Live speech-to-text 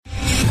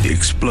The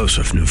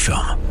explosive new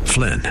film,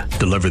 Flynn,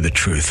 Deliver the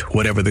Truth,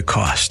 Whatever the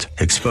Cost,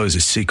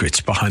 exposes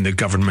secrets behind the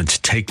government's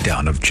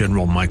takedown of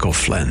General Michael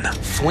Flynn.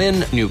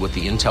 Flynn knew what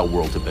the intel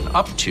world had been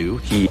up to.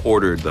 He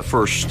ordered the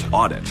first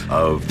audit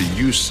of the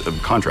use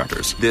of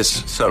contractors.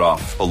 This set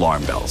off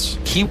alarm bells.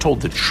 He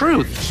told the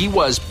truth. He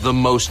was the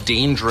most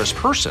dangerous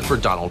person for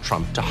Donald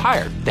Trump to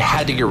hire. They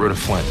had to get rid of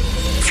Flynn.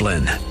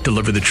 Flynn,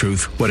 Deliver the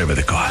Truth, Whatever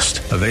the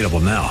Cost. Available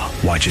now.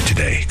 Watch it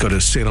today. Go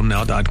to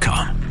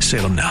salemnow.com.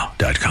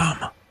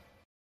 salemnow.com.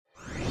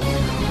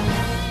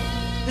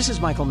 This is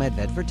Michael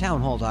Medved for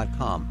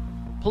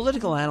townhall.com.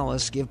 Political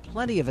analysts give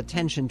plenty of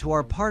attention to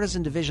our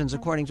partisan divisions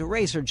according to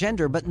race or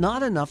gender, but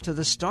not enough to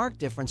the stark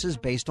differences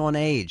based on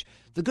age.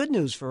 The good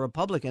news for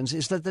Republicans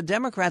is that the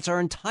Democrats are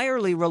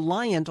entirely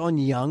reliant on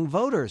young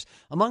voters.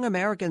 Among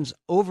Americans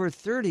over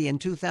 30 in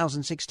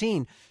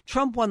 2016,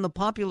 Trump won the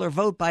popular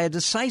vote by a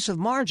decisive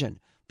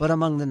margin. But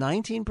among the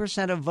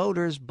 19% of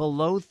voters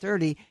below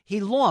 30, he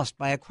lost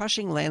by a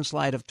crushing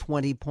landslide of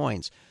 20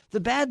 points. The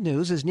bad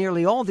news is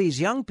nearly all these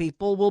young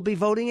people will be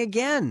voting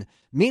again.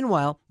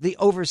 Meanwhile, the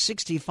over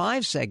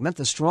 65 segment,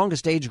 the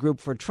strongest age group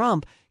for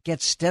Trump,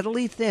 gets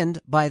steadily thinned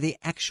by the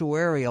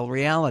actuarial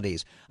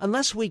realities.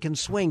 Unless we can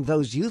swing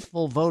those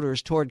youthful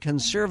voters toward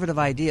conservative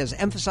ideas,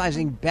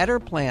 emphasizing better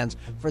plans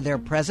for their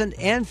present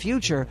and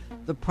future,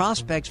 the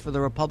prospects for the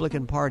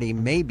Republican Party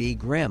may be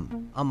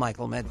grim. I'm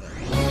Michael Medved.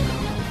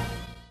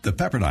 The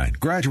Pepperdine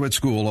Graduate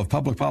School of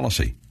Public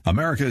Policy,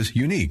 America's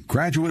unique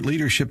graduate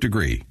leadership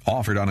degree,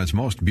 offered on its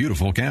most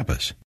beautiful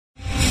campus.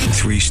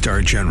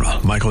 3-star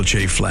General Michael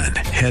J. Flynn,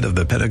 head of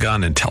the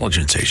Pentagon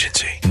Intelligence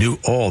Agency, knew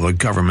all the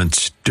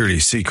government's dirty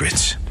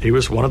secrets. He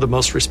was one of the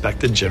most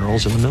respected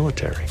generals in the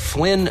military.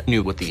 Flynn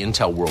knew what the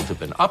intel world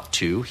had been up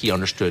to. He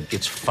understood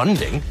its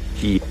funding.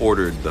 He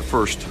ordered the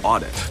first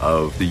audit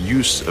of the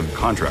use of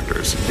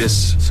contractors.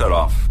 This set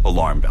off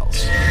alarm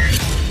bells.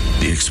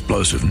 The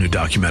explosive new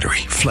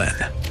documentary, Flynn,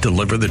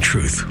 Deliver the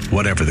Truth,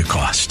 Whatever the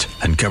Cost,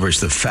 uncovers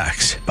the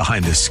facts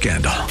behind this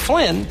scandal.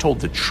 Flynn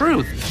told the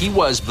truth. He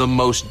was the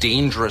most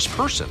dangerous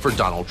person for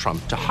Donald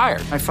Trump to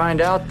hire. I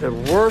find out the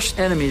worst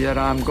enemy that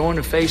I'm going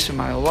to face in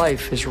my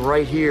life is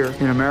right here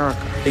in America.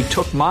 They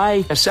took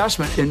my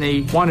assessment and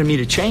they wanted me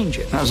to change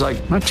it. And I was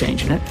like, I'm not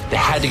changing it. They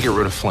had to get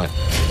rid of Flynn.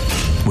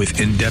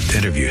 With in-depth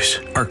interviews,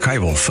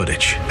 archival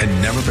footage,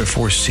 and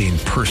never-before-seen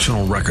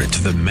personal records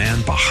of the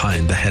man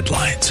behind the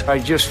headlines. I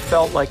just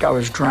felt like I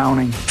was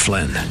drowning.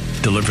 Flynn,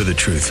 Deliver the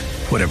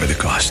Truth, Whatever the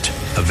Cost.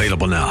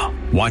 Available now.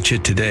 Watch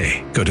it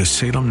today. Go to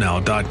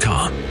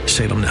salemnow.com.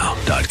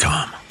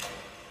 salemnow.com.